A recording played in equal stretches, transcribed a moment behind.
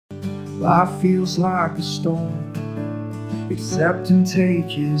Life feels like a storm. Accept and take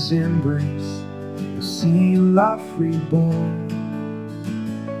His embrace. You'll see your life reborn.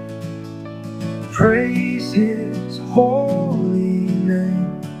 Praise His holy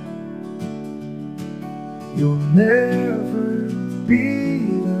name. You'll never be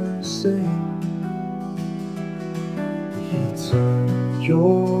the same. He took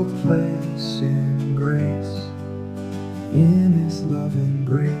your place in grace, in His love and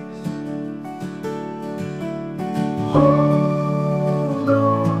grace.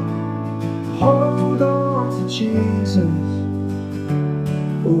 Hold on to Jesus.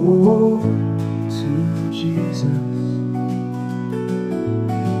 Oh, to Jesus.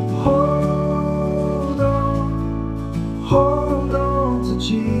 Hold on to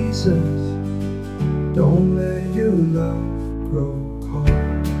Jesus. Don't let your love grow cold.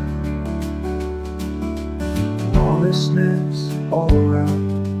 Honestness all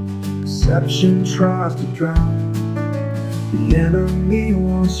around. Deception tries to drown. The enemy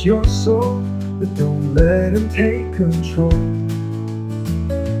wants your soul, but don't let him take control.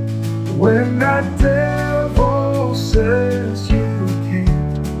 When that devil says you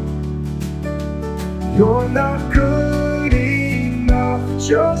can't, you're not good enough,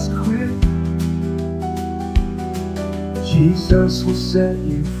 just quit. Jesus will set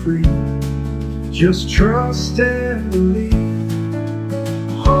you free. Just trust and believe.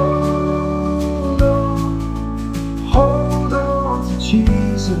 Hold on to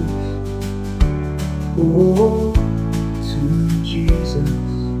Jesus. Oh, to Jesus.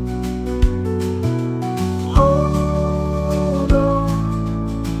 Hold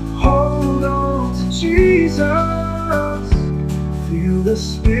on to Jesus. Feel the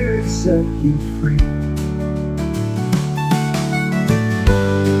Spirit set you free.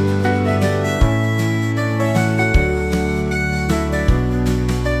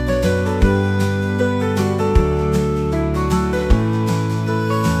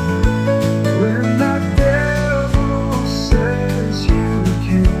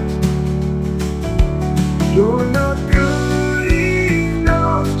 You're not good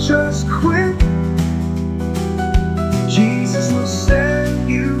enough, just quit. Jesus will set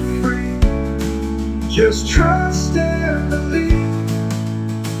you free. Just trust and believe.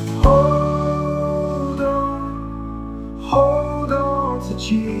 Hold on to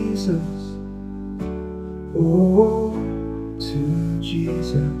Jesus. Oh, to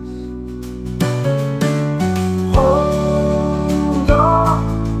Jesus.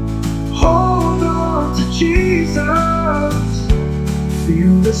 Jesus,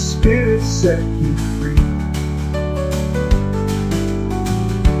 feel the Spirit set you free.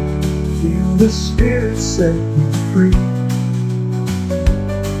 Feel the Spirit set you free.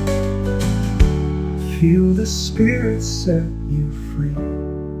 Feel the Spirit set you free.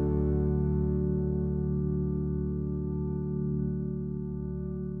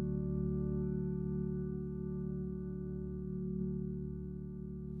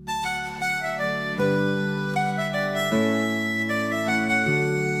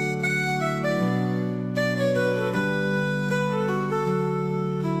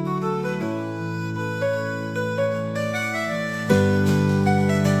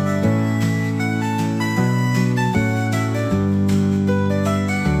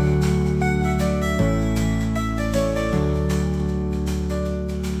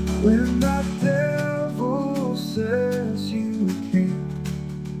 When that devil says you can't,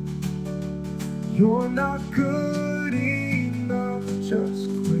 you're not good enough, just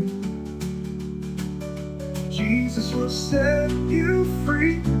quit. Jesus will set you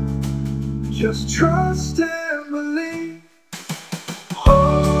free. Just trust and believe.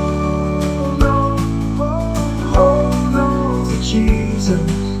 Hold on to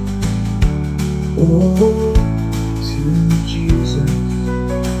Jesus. Oh, to Jesus.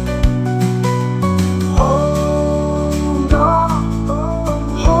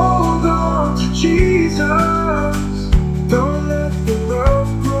 Jesus, don't let the love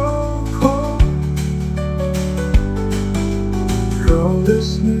grow cold.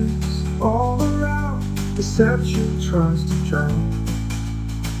 Godlessness all around. Deception tries to drown.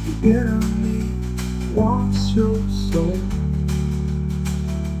 The enemy wants your soul,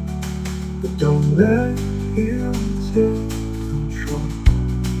 but don't let him take control.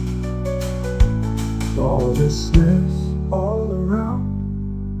 Lawlessness all around.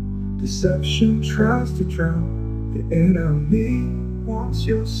 Deception tries to drown. The enemy wants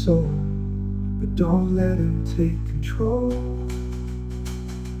your soul, but don't let him take control.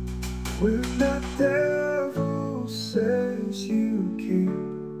 When that devil says you can't,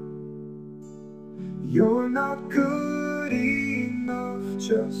 you're not good enough,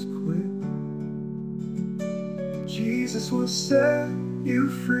 just quit. Jesus will set you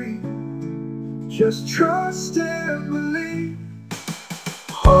free. Just trust and believe.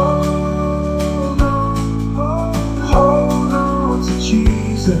 Hold on to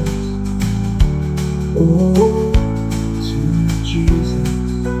Jesus. Oh, to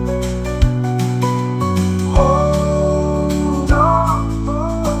Jesus. Hold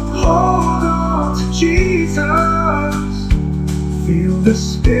on to Jesus. Feel the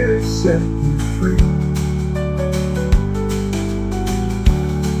Spirit set you free.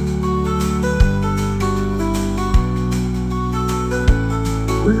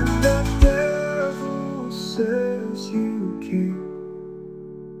 When the devil says you can't,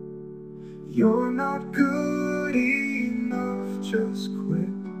 you're not good enough, just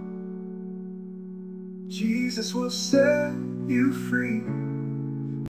quit. Jesus will set you free.